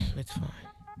It's fine.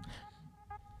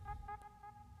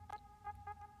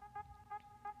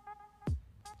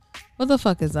 What the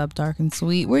fuck is up, dark and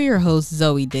sweet? We're your hosts,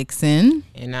 Zoe Dixon.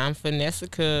 And I'm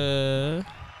Finessica.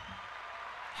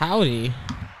 Howdy.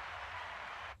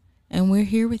 And we're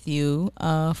here with you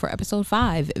for episode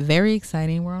 5. Very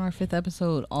exciting. We're on our 5th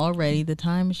episode already. The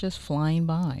time is just flying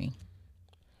by.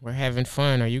 We're having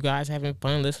fun. Are you guys having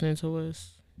fun listening to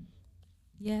us?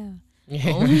 Yeah.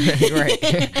 Oh.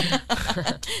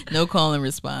 Right. No call and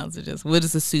response. We'll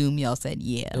just assume y'all said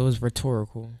yeah. It was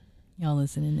rhetorical. Y'all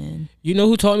listening in. You know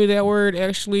who taught me that word?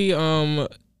 Actually,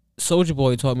 Soulja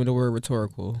Boy taught me the word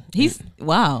rhetorical.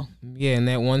 Wow. Yeah, in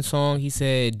that one song, he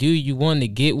said, "Do you want to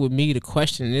get with me? The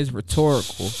question is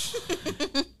rhetorical."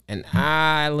 And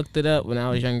I looked it up when I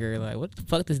was younger. Like, what the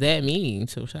fuck does that mean?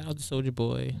 So shout out to Soulja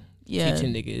Boy. Yeah.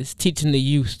 Teaching niggas, teaching the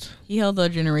youth. He held our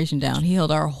generation down. He held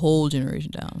our whole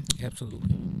generation down.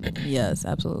 Absolutely. Yes,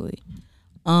 absolutely.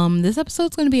 This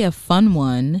episode's gonna be a fun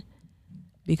one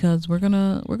because we're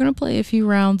gonna play a few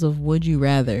rounds of Would You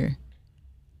Rather.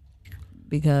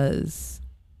 Because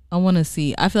I want to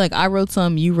see. I feel like I wrote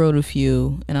some, you wrote a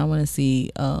few, and I want to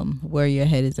see where your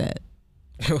head is at.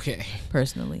 Okay.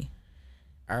 Personally.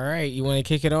 All right. You want to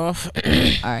kick it off? All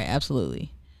right.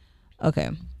 Absolutely. Okay.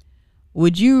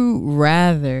 Would you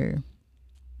rather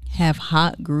have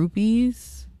hot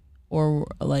groupies or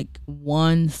like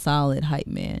one solid hype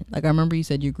man? Like I remember you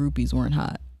said your groupies weren't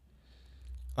hot.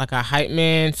 Like a hype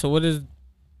man. So what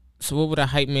would a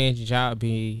hype man's job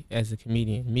be as a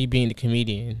comedian? Me being the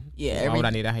comedian. Yeah. Why would I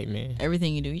need a hype man?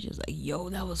 Everything you do, he's just like, yo,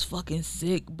 that was fucking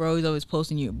sick, bro. He's always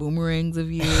posting your boomerangs of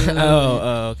you.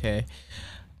 Okay.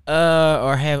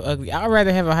 Or have ugly. I'd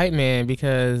rather have a hype man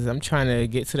because I'm trying to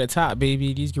get to the top,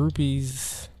 baby. These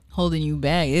groupies holding you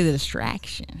back. It's a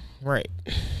distraction. Right.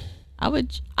 I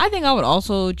think I would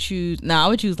also choose. I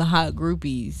would choose the hot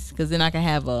groupies because then I can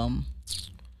have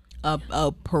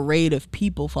a parade of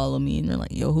people follow me and they're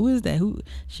like, yo, who is that? Who?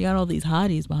 She got all these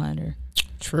hotties behind her.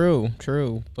 True.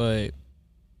 But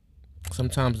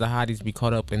sometimes the hotties be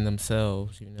caught up in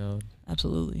themselves, you know.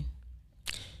 Absolutely.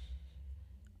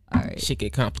 All right. Shit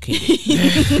get complicated.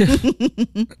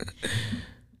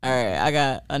 All right, I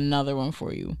got another one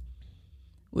for you.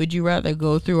 Would you rather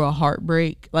go through a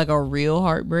heartbreak, like a real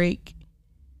heartbreak,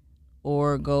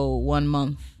 or go 1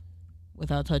 month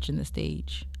without touching the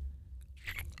stage?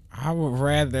 I would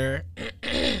rather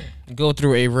go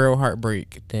through a real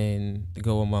heartbreak than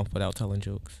go a month without telling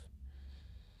jokes.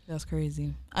 That's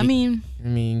crazy. I mean,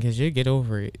 because you get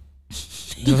over it.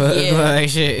 Yeah. Like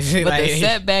shit. But like, the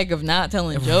setback of not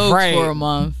telling jokes right. for a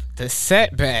month. The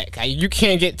setback. You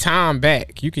can't get time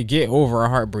back. You could get over a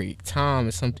heartbreak. Time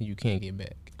is something you can't get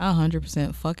back. I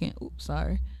 100% fucking. Oops,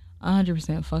 sorry. I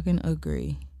 100% fucking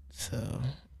agree. So,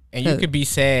 and you could be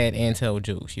sad and tell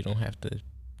jokes. You don't have to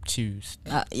choose.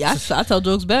 Yeah, I tell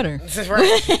jokes better.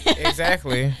 Right.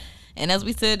 Exactly. And as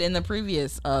we said in the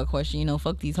previous question,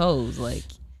 fuck these hoes. Like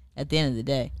at the end of the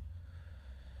day.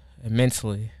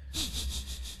 Immensely.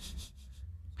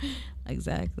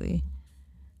 Exactly.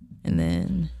 And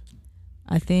then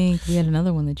I think we had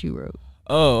another one that you wrote.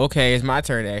 Oh, okay. It's my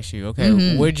turn to ask you. Okay.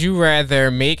 Mm-hmm. Would you rather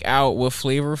make out with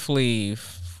Flavor Flav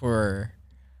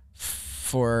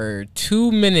for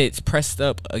 2 minutes pressed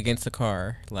up against a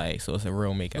car? Like, so it's a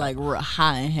real make out. Like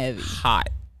hot and heavy.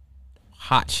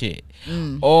 Hot shit.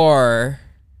 Or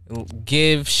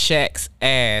give Shaq's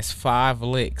ass 5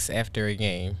 licks after a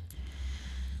game.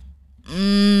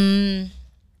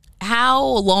 How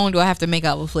long do I have to make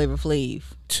out with Flavor Flav?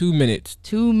 2 minutes.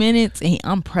 2 minutes and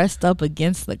I'm pressed up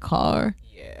against the car?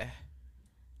 Yeah.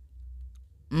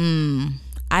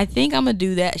 I think I'm gonna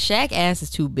do that. Shaq ass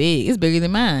is too big. It's bigger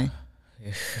than mine.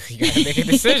 You gotta make a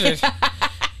decision.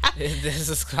 This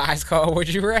is called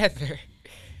Would You Rather.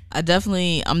 I'm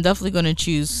definitely gonna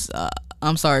choose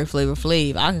I'm sorry, Flavor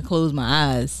Flav. I can close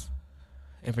my eyes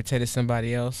and pretend it's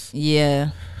somebody else.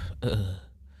 Yeah.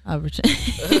 I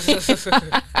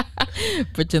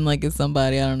pretend like it's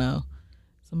somebody, I don't know,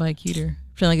 somebody cuter.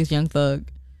 Pretend like it's Young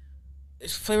Thug.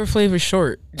 It's Flavor Flav is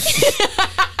short.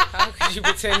 How could you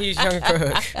pretend he's Young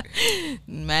Thug?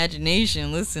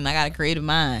 Imagination. Listen, I got a creative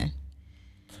mind.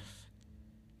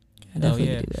 I definitely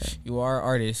do that. You are an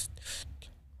artist.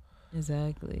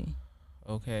 Exactly.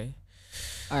 Okay.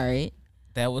 All right.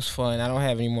 That was fun. I don't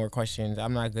have any more questions.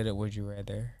 I'm not good at Would You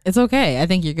Rather. It's okay. I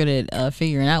think you're good at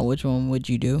figuring out which one would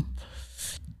you do.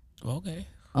 Okay.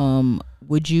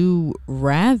 Would you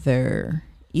rather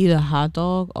eat a hot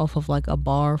dog off of like a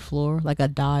bar floor, like a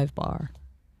dive bar?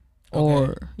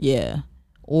 Okay.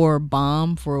 Or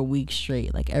bomb for a week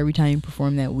straight? Like every time you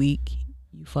perform that week,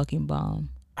 you fucking bomb.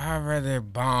 I'd rather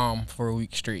bomb for a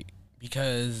week straight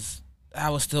because I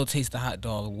would still taste the hot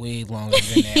dog way longer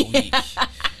than that week.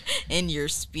 In your I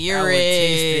spirit. would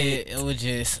taste it. It would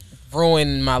just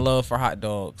ruin my love for hot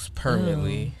dogs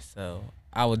permanently. So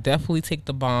I would definitely take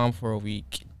the bomb for a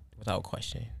week without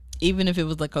question. Even if it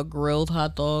was like a grilled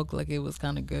hot dog, like it was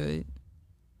kind of good.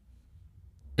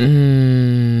 I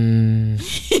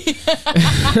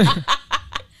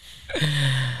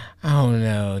don't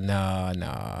know. No.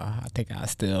 I think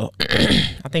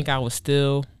I would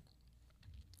still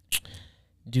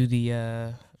do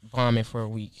the bombing for a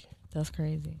week. That's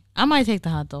crazy. I might take the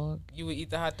hot dog. You would eat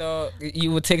the hot dog?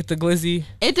 You would take the glizzy?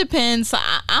 It depends. So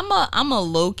I'm a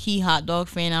low key hot dog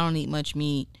fan. I don't eat much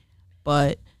meat,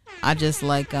 but I just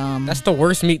like That's the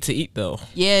worst meat to eat though.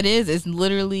 Yeah, it is. It's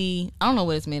literally, I don't know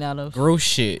what it's made out of. Gross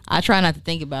shit. I try not to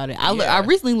think about it. I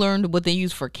recently learned what they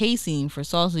use for casing for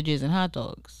sausages and hot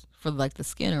dogs for like the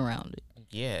skin around it.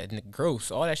 Yeah, gross.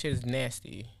 All that shit is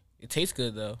nasty. It tastes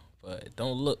good though, but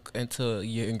don't look into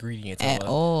your ingredients At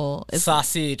all. A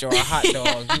sausage or a hot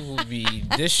dog. You will be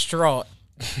distraught.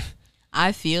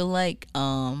 I feel like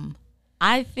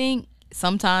I think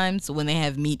sometimes when they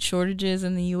have meat shortages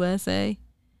in the USA,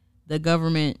 the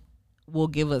government will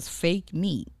give us fake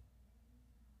meat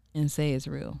and say it's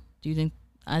real. Do you think?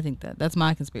 I think that's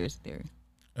my conspiracy theory.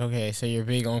 Okay, so you're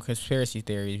big on conspiracy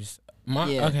theories.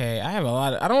 Yeah. Okay, I have a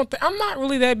lot of. I'm not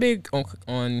really that big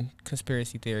on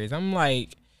conspiracy theories. I'm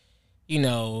like,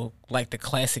 like the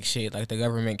classic shit, like the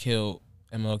government killed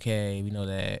MLK. We know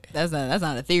that. That's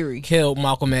not a theory. Killed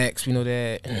Malcolm X. We know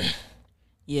that.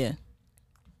 Yeah.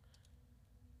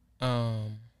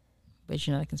 But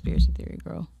you're not a conspiracy theory,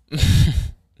 girl.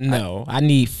 No, I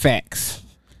need facts.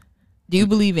 Do you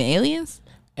believe in aliens?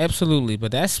 Absolutely,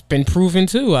 but that's been proven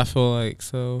too, I feel like.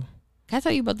 So can I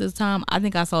tell you about this time I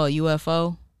think I saw a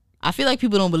UFO? I feel like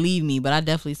people don't believe me, but I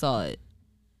definitely saw it.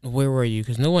 Where were you?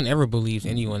 Because no one ever believes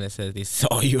anyone that says they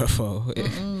saw a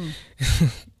UFO.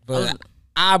 But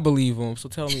I believe them. So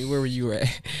tell me, where were you at?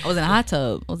 I was in a hot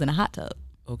tub.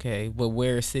 Okay, but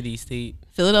where, city, state?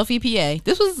 Philadelphia, PA.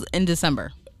 This was in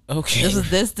December. Okay. This was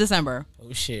this December.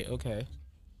 Oh shit. Okay.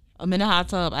 I'm in a hot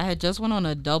tub. I had just went on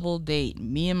a double date.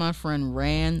 Me and my friend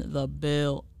ran the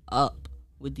bill up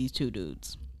with these two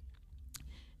dudes.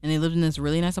 And they lived in this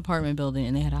really nice apartment building,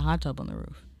 and they had a hot tub on the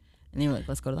roof. And they were like,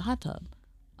 let's go to the hot tub.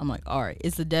 I'm like, all right.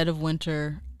 It's the dead of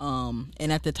winter. And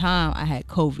at the time, I had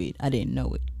COVID. I didn't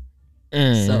know it.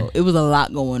 So it was a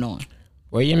lot going on.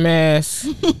 Wear your mask.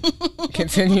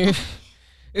 Continue.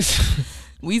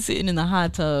 We sitting in the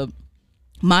hot tub.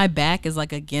 My back is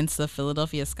like against the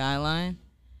Philadelphia skyline.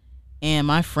 And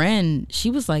my friend, she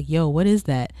was like, yo, what is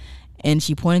that? And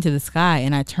she pointed to the sky,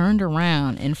 and I turned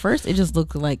around, and first it just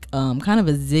looked like kind of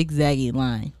a zigzaggy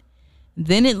line.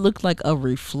 Then it looked like a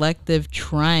reflective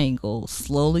triangle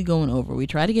slowly going over. We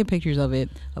tried to get pictures of it.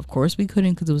 Of course we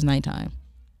couldn't because it was nighttime.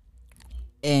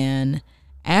 And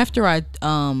after I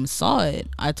saw it,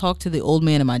 I talked to the old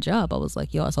man at my job. I was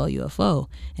like, yo, I saw a UFO.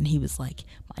 And he was like,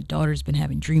 my daughter's been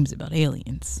having dreams about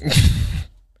aliens.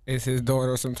 Is his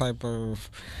daughter some type of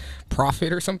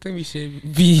prophet or something? We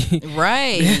should be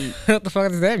right. What the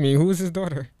fuck does that mean? Who is his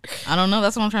daughter? I don't know.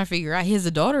 That's what I'm trying to figure out. His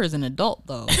daughter is an adult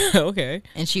though. Okay.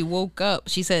 And she woke up.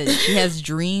 She said she has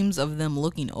dreams of them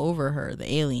looking over her, the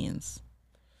aliens.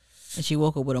 And she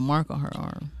woke up with a mark on her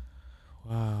arm.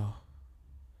 Wow.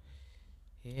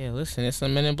 Yeah, listen, there's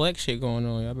some Men in Black shit going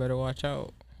on. Y'all better watch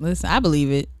out. Listen, I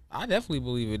believe it. I definitely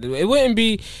believe it. It wouldn't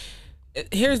be.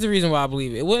 Here's the reason why I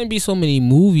believe it. It wouldn't be so many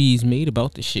movies made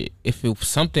about the shit if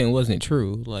something wasn't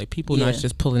true. Like, people not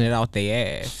just pulling it out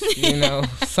their ass.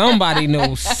 Somebody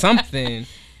knows something.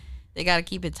 They gotta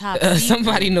keep it top.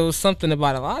 Somebody knows something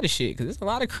about a lot of shit, because there's a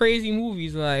lot of crazy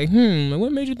movies. Like,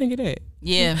 what made you think of that?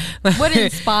 Yeah. What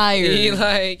inspired?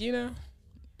 Like,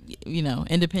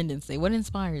 Independence Day. What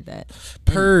inspired that?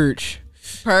 Purge.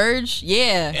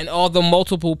 Yeah. And all the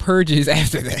multiple purges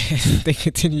after that. They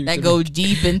continue that go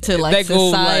deep into like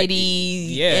society.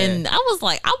 Yeah. And I was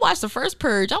like, I watched the first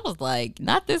purge. I was like,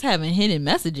 not this having hidden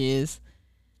messages.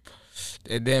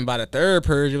 And then by the third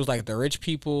purge, it was like the rich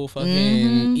people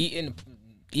fucking eating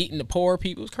the poor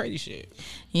people. It was crazy shit.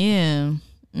 Yeah.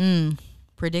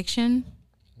 Prediction?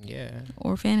 Yeah.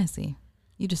 Or fantasy?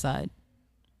 You decide.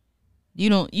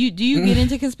 Do you get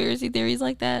into conspiracy theories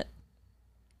like that?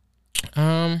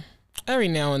 Every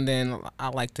now and then I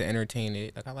like to entertain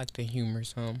it. Like, I like to humor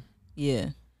some. Yeah.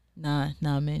 Not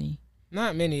many.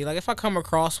 Not many. Like, if I come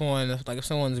across one, like if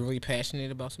someone's really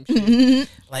passionate about some shit,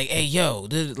 like, hey, yo,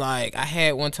 this, like, I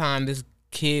had one time this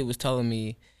kid was telling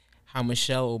me how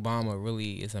Michelle Obama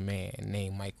really is a man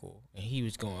named Michael, and he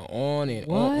was going on and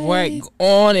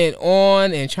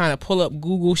on and trying to pull up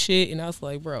Google shit, and I was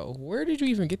like, bro, where did you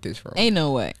even get this from? Ain't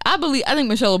no way. I think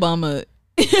Michelle Obama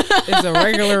is a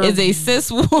regular is a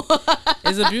cis woman.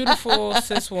 Is a beautiful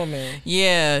cis woman.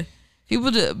 Yeah.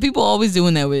 People always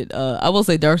doing that with I will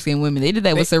say dark skinned women. They did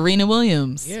that with Serena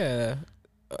Williams. Yeah.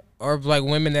 Or like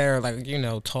women that are like,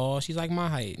 tall. She's like my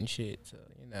height and shit. So,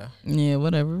 Yeah,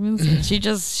 whatever.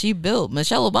 she built.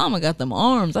 Michelle Obama got them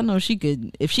arms. I know she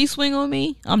could. If she swing on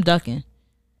me, I'm ducking.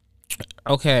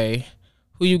 Okay.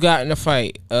 Who you got in the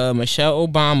fight? Michelle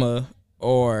Obama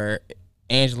or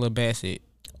Angela Bassett?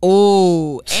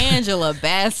 Oh, Angela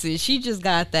Bassett. She just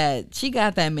got that. She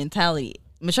got that mentality.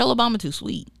 Michelle Obama too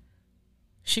sweet.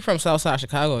 She from Southside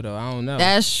Chicago though. I don't know.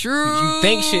 That's true. You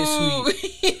think shit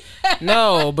sweet?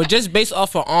 No, but just based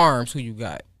off of arms, who you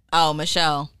got? Oh,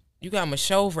 Michelle. You got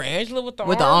Michelle over Angela with the arms?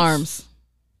 With the arms.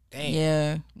 Dang.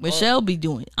 Yeah. Michelle be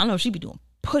doing. I know she be doing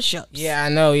push-ups. Yeah, I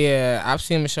know. Yeah, I've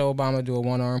seen Michelle Obama do a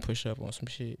one-arm push-up on some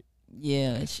shit.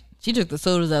 Yeah, she took the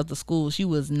sodas out to school. She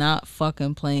was not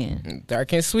fucking playing.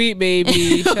 Dark and sweet,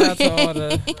 baby. Shout out to all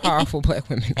the powerful black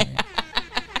women.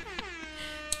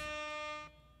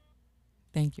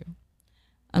 Thank you.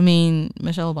 I mean,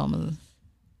 Michelle Obama,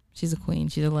 she's a queen.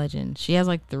 She's a legend. She has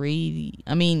like 3.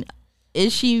 I mean,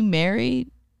 is she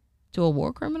married to a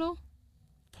war criminal?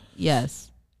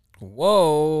 Yes.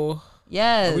 Whoa.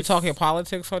 Yes. Are we talking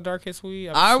politics or dark and sweet?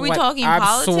 We talking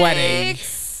politics? Sweating.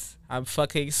 I'm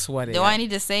fucking sweating. Do I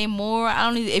need to say more? I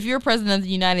don't need. If you're president of the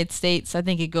United States, I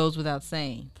think it goes without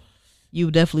saying.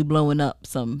 You definitely blowing up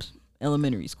some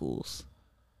elementary schools.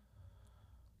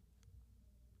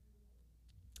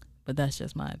 But that's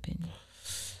just my opinion.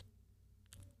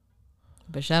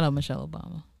 But shout out Michelle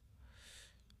Obama.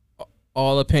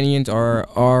 All opinions are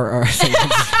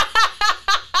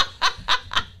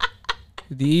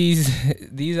these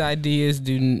ideas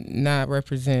do not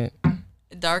represent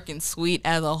dark and sweet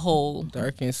as a whole.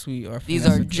 Dark and sweet are these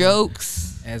are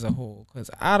jokes as a whole, because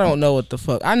I don't know what the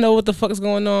fuck. I know what the fuck is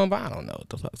going on, but I don't know what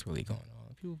the fuck's really going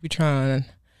on. People be trying.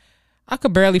 I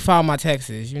could barely file my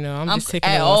taxes. I'm just taking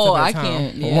it one step at a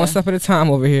time. Yeah. One step at a time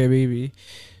over here, baby.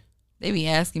 They be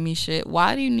asking me shit.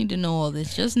 Why do you need to know all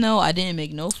this? Just know I didn't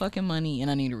make no fucking money and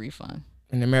I need a refund.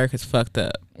 And America's fucked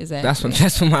up. Exactly.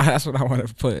 That's what I want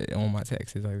to put on my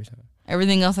taxes every time.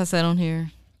 Everything else I said on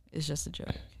here is just a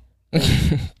joke.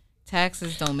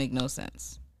 Taxes don't make no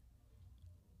sense.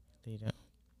 They don't.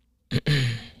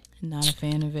 Not a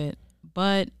fan of it.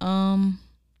 But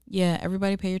yeah,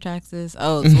 everybody pay your taxes.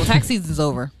 Oh, well, tax season's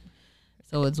over.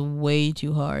 So it's way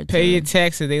too hard. Pay your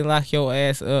taxes, they lock your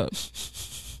ass up.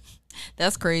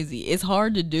 That's crazy. It's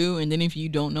hard to do, and then if you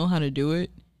don't know how to do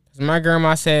it. My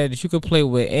grandma said that you could play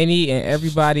with any and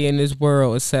everybody in this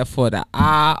world except for the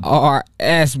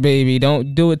IRS, baby.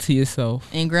 Don't do it to yourself.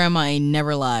 And grandma ain't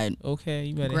never lied. Okay,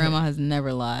 you better. Grandma has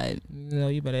never lied.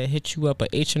 You better hit you up a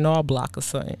H&R Block or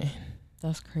something.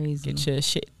 That's crazy. Get your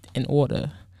shit in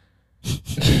order.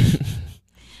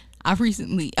 I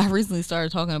recently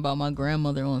started talking about my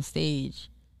grandmother on stage.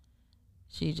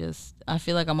 I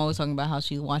feel like I'm always talking about how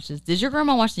she watches. Did your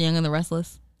grandma watch The Young and the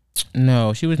Restless?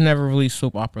 No, she was never really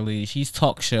soap opera lady. She's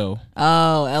talk show.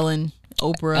 Oh, Ellen,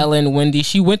 Oprah. Ellen, Wendy.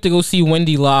 She went to go see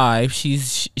Wendy live.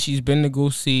 She's been to go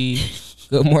see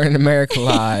Good Morning America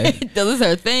live. This is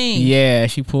her thing. Yeah,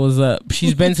 she pulls up.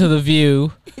 She's been to The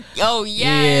View. Oh, yes.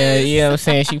 Yeah, you know what I'm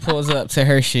saying? She pulls up to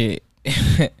her shit.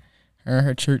 Her and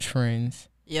her church friends.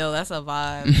 Yo, that's a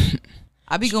vibe.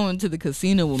 I be going to the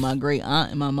casino with my great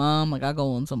aunt and my mom. Like, I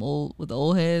go on with the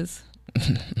old heads.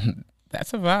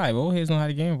 That's a vibe. Old heads know how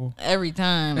to gamble. Every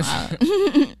time.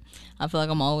 I feel like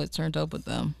I'm always turned up with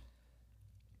them.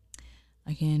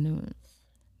 I can't do it.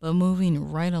 But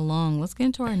moving right along, let's get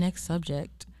into our next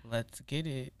subject. Let's get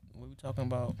it. What are we talking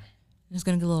about? It's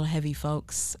gonna get a little heavy,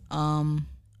 folks. We're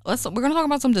gonna talk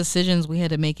about some decisions we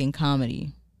had to make in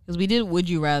comedy. Because we did Would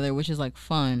You Rather, which is like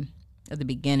fun at the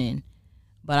beginning.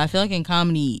 But I feel like in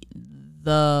comedy,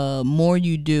 the more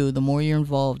you do, the more you're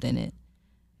involved in it,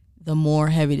 the more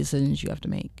heavy decisions you have to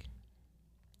make.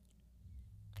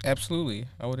 Absolutely.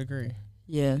 I would agree.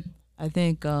 Yeah. I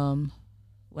think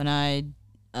when I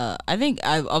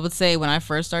would say when I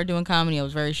first started doing comedy, I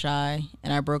was very shy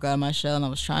and I broke out of my shell and I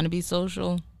was trying to be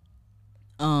social.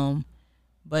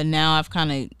 But now I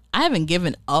haven't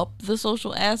given up the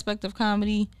social aspect of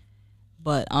comedy,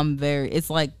 but it's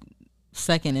like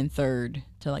second and third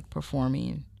to like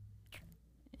performing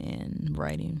and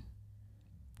writing.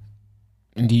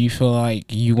 And do you feel like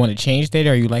you want to change that,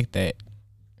 or you like that?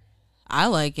 I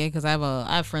like it because I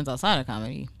have friends outside of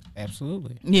comedy.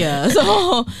 Absolutely. Yeah.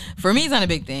 So for me, it's not a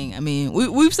big thing. I mean,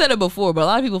 we've said it before, but a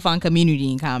lot of people find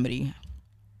community in comedy.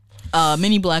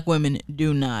 Many black women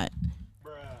do not.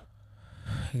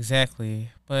 Exactly.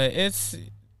 But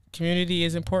community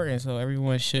is important, so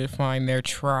everyone should find their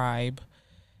tribe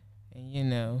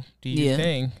and, do your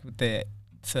thing with that.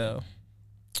 So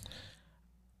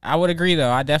I would agree,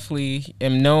 though. I definitely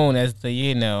am known as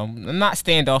I'm not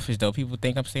standoffish, though. People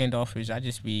think I'm standoffish. I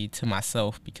just be to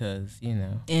myself because,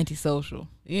 Antisocial.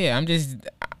 Yeah, I'm just,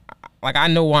 like, I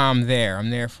know why I'm there. I'm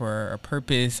there for a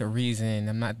purpose, a reason.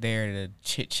 I'm not there to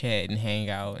chit-chat and hang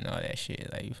out and all that shit.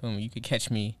 Like, you feel me? You could catch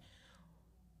me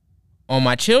on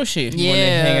my chill shit if you want to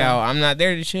hang out. I'm not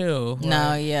there to chill.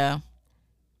 No, yeah.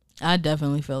 I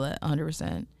definitely feel that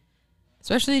 100%.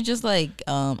 Especially just like,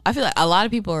 I feel like a lot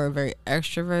of people are very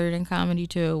extroverted in comedy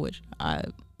too, which I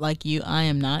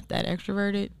am not that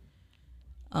extroverted.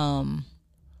 And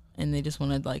they just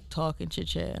want to like talk and chit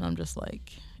chat, and I'm just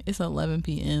like, it's 11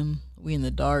 p.m. We in the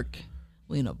dark.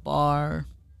 We in a bar.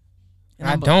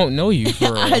 I don't know you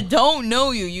for real. I don't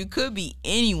know you. You could be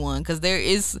anyone because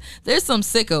there's some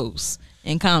sickos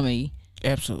in comedy.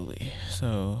 Absolutely.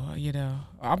 So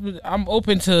I'm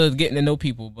open to getting to know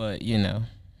people, but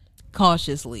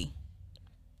cautiously.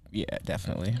 Yeah,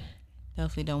 definitely.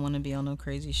 Definitely don't want to be on no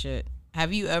crazy shit.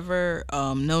 Have you ever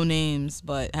no names,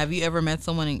 but have you ever met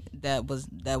someone that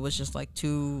was just like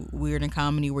too weird in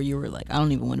comedy where you were like, I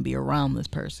don't even want to be around this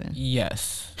person?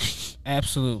 Yes.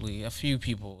 Absolutely. A few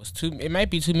people. It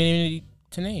might be too many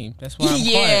to name. That's why I'm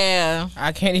yeah. quiet.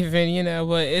 I can't even,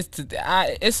 but it's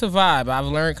a vibe. I've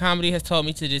learned comedy has taught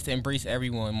me to just embrace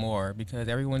everyone more because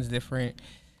everyone's different.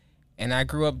 And I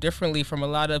grew up differently from a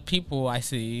lot of people I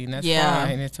see, and that's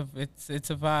fine. It's a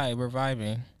vibe. We're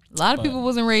vibing. A lot of people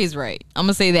wasn't raised right. I'm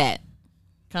gonna say that.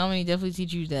 Comedy definitely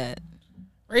teach you that.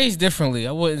 Raised differently.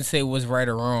 I wouldn't say was right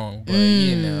or wrong,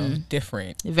 but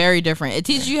different. Very different. It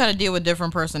teaches you how to deal with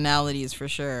different personalities for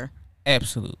sure.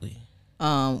 Absolutely.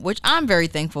 Which I'm very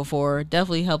thankful for.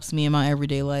 Definitely helps me in my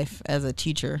everyday life as a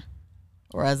teacher,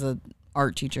 or as a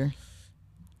art teacher.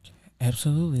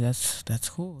 Absolutely. That's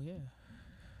cool. Yeah.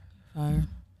 Fire.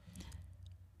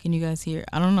 Can you guys hear?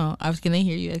 I don't know. Can they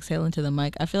hear you exhale into the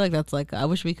mic? I feel like that's like, I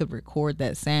wish we could record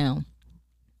that sound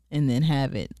and then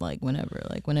have it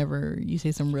whenever you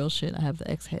say some real shit, I have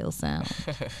the exhale sound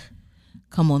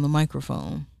come on the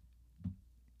microphone.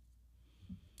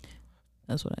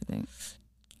 That's what I think.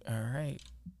 All right.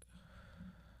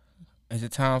 Is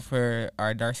it time for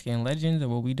our dark skin legends, or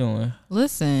what we doing?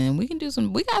 Listen, we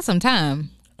got some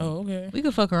time. Oh, okay. We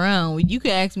could fuck around. You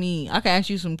could ask me. I could ask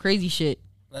you some crazy shit.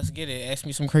 Let's get it. Ask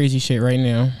me some crazy shit right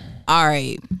now. All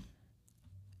right.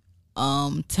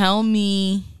 Tell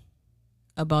me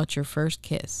about your first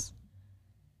kiss.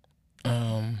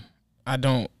 I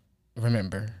don't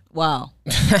remember. Wow.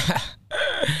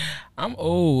 I'm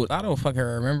old. I don't fucking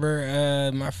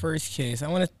remember my first kiss. I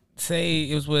want to say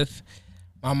it was with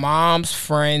my mom's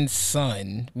friend's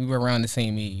son. We were around the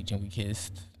same age and we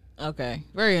kissed. Okay.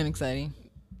 Very unexciting.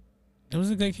 It was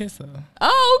a good kiss, though.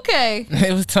 Oh, okay.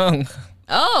 It was tongue.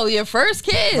 Oh, your first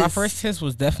kiss. My first kiss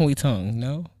was definitely tongue.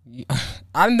 No?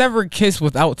 I never kissed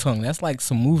without tongue. That's like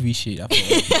some movie shit. I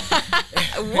feel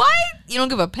like. What? You don't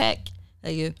give a peck?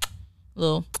 Like a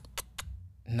little...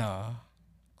 Nah.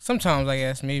 Sometimes, I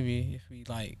guess, maybe, if we,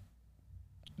 like,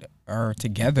 are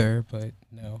together, but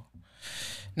no.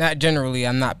 Not generally.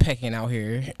 I'm not pecking out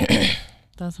here.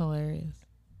 That's hilarious.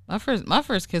 My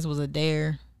first kiss was a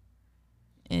dare.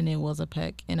 And it was a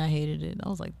peck, and I hated it. I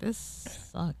was like, "This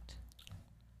sucked."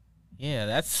 Yeah,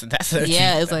 that's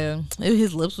it's like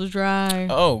his lips was dry.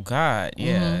 Oh God,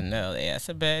 yeah, no, yeah, that's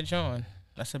a bad John.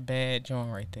 That's a bad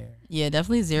John right there. Yeah,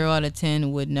 definitely 0 out of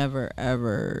 10 would never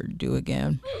ever do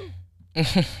again.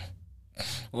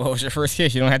 Well, it was your first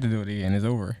kiss. You don't have to do it again. It's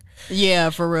over. Yeah,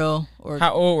 for real. Or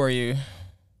how old were you?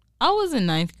 I was in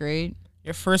 9th grade.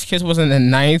 Your first kiss was in the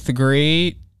 9th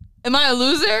grade. Am I a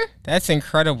loser? That's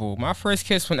incredible. My first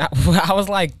kiss when I was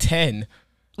like 10.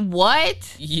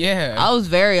 What? Yeah. I was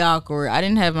very awkward. I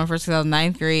didn't have my first kiss. I was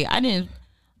 9th grade.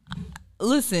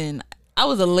 Listen, I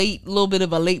was a little bit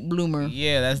of a late bloomer.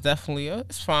 Yeah, that's definitely,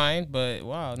 it's fine. But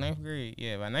wow, 9th grade.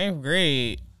 Yeah, by 9th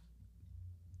grade.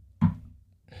 By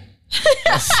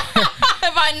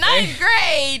 9th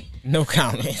grade. No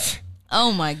comment.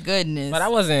 Oh my goodness. But I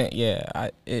wasn't,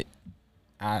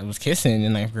 I was kissing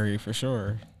in 9th grade for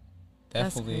sure.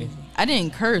 Definitely. I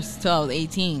didn't curse till I was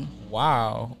 18.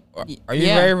 Wow. Are you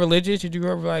very religious? Did you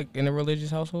grow up like in a religious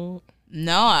household?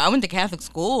 No, I went to Catholic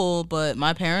school, but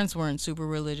my parents weren't super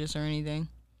religious or anything.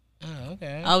 Oh,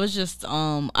 okay. I was just,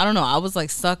 I don't know. I was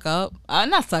like stuck up.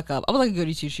 Not stuck up. I was like a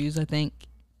goody two shoes, I think.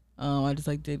 I just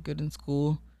like did good in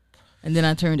school. And then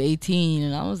I turned 18,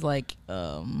 and I was like,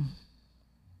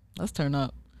 let's turn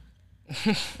up.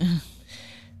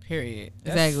 Period.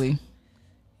 Exactly.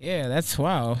 Yeah, that's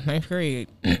wow. 9th grade.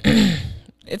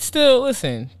 It's still,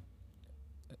 listen,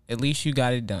 at least you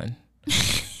got it done.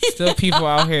 Still people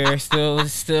out here still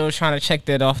trying to check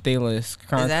that off their list.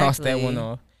 Trying to cross that one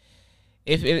off.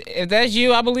 If that's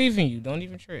you, I believe in you. Don't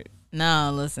even trip.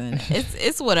 No, listen.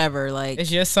 It's whatever. Like,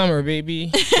 it's your summer, baby.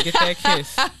 Get that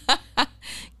kiss.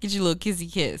 Get your little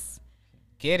kissy kiss.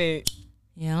 Get it.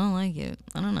 Yeah, I don't like it.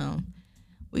 I don't know.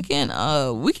 We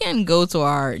can go to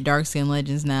our dark skin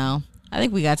legends now. I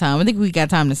think we got time. I think we got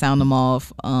time to sound them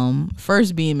off.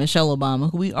 First being Michelle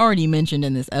Obama, who we already mentioned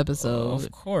in this episode.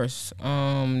 Of course.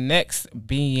 Next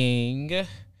being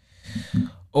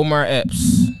Omar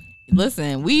Epps.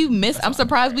 Listen, I'm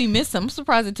surprised we missed him. I'm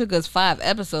surprised it took us 5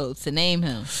 episodes to name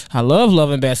him. I love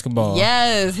Love and Basketball.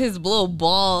 Yes, his little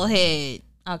bald head.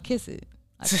 I'll kiss it.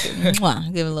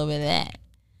 Mwah, give it a little bit of that.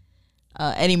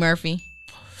 Eddie Murphy.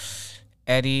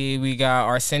 Eddie, we got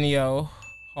Arsenio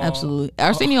Hall. Absolutely.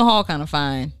 Arsenio Hall kind of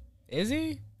fine. Is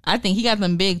he? I think he got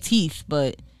them big teeth,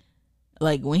 but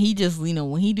like when he just,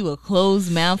 when he do a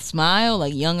closed mouth smile,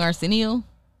 like young Arsenio.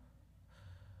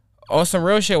 Oh, some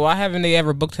real shit. Why haven't they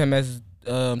ever booked him as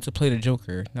to play the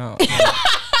Joker? No.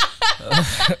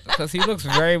 Because he looks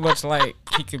very much like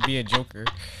he could be a Joker.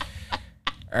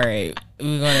 All right.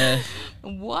 We're going to...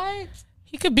 What?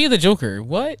 He could be the Joker.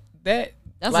 What? That's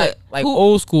like who,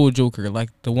 old school Joker, like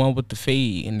the one with the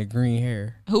fade and the green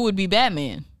hair. Who would be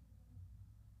Batman?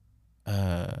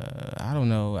 I don't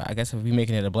know. I guess if we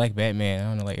making it a black Batman, I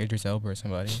don't know, like Idris Elba or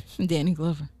somebody. Danny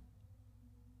Glover.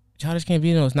 Childish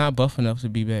Gambino is not buff enough to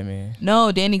be Batman.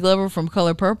 No, Danny Glover from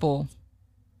Color Purple.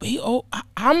 But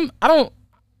I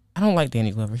don't like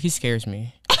Danny Glover. He scares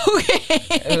me. Okay.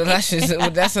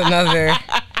 That's another.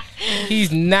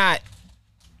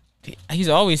 He's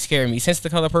always scared me. Since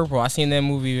The Color Purple, I seen that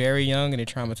movie very young and it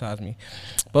traumatized me.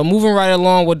 But moving right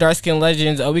along with Dark Skin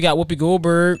Legends, we got Whoopi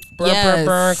Goldberg.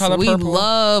 Yes, Color we Purple.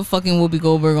 love fucking Whoopi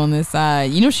Goldberg on this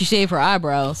side. You know she shaved her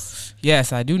eyebrows.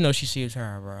 Yes, I do know she shaves her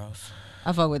eyebrows.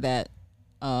 I fuck with that.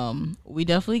 We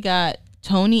definitely got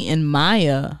Tony and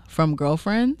Maya from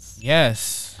Girlfriends.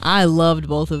 Yes, I loved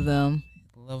both of them.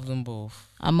 Love them both.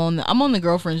 I'm on the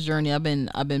Girlfriends journey. I've been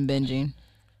binging.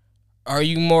 Are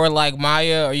you more like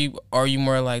Maya? Or are you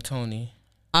more like Tony?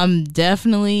 I'm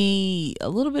definitely a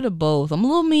little bit of both. I'm a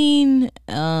little mean.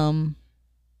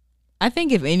 I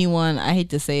think if anyone, I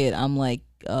hate to say it, I'm like,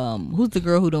 who's the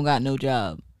girl who don't got no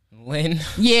job? Lynn.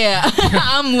 Yeah,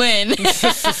 I'm Lynn.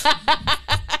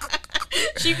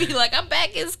 She be like, I'm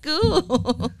back in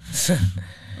school.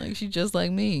 Like she just like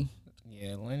me.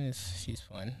 Yeah, Lynn she's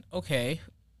fun. Okay.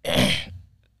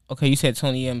 Okay, you said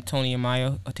Tony and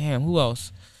Maya. Oh, damn, who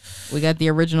else? We got the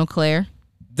original Claire.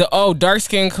 Dark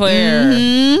Skin Claire.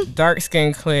 Mm-hmm. Dark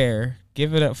Skin Claire.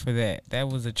 Give it up for that. That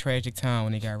was a tragic time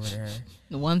when they got rid of her.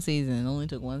 The one season. It only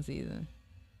took one season.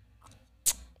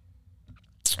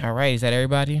 All right, is that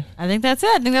everybody? I think that's it.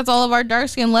 I think that's all of our Dark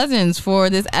Skin Legends for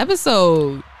this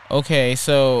episode. Okay,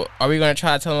 so are we gonna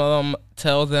try to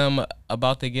tell them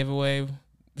about the giveaway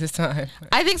this time?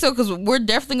 I think so, because we're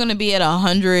definitely gonna be at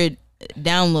 100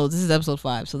 downloads. This is episode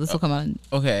 5, so this will come out.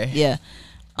 Okay. Yeah.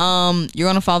 You're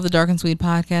gonna follow the Dark and Sweet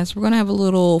podcast. We're gonna have a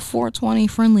little 420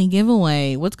 friendly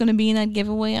giveaway. What's gonna be in that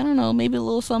giveaway? I don't know. Maybe a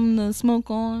little something to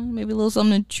smoke on. Maybe a little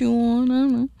something to chew on. I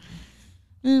don't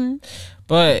know.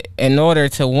 But in order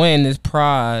to win this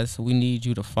prize, we need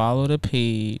you to follow the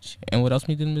page. And what else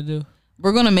we need them to do?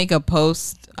 We're gonna make a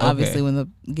post, obviously, when the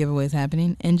giveaway is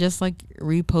happening, and just like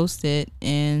repost it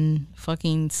and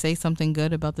fucking say something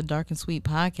good about the Dark and Sweet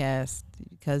podcast,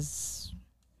 because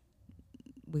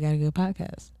we got a good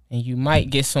podcast. And you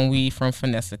might get some weed from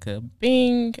Finessica.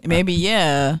 Bing. Maybe,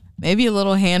 yeah. Maybe a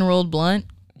little hand rolled blunt.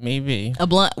 Maybe a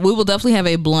blunt. We will definitely have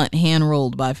a blunt hand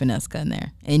rolled by Finessica in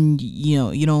there, and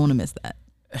you don't want to miss that.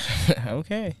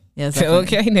 Okay. Yes.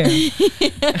 Okay now.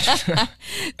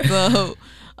 So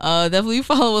definitely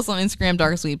follow us on Instagram,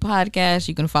 Dark Sweet Podcast.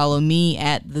 You can follow me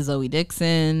at the Zoe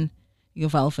Dixon. You can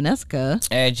follow Finessica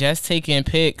at Just Taking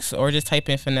Pics, or just type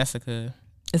in Finessica.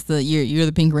 It's you're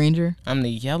the Pink Ranger. I'm the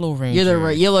Yellow Ranger. You're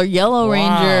the yellow wow.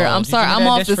 Ranger. I'm sorry. I'm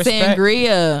off the disrespect?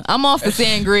 sangria. I'm off the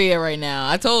sangria right now.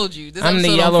 I told you. This I'm the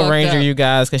Yellow Ranger, you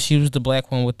guys, because she was the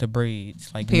black one with the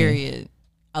braids. Like period. Me.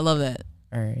 I love that.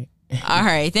 All right. All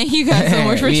right. Thank you guys so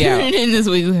much for tuning in this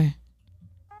week.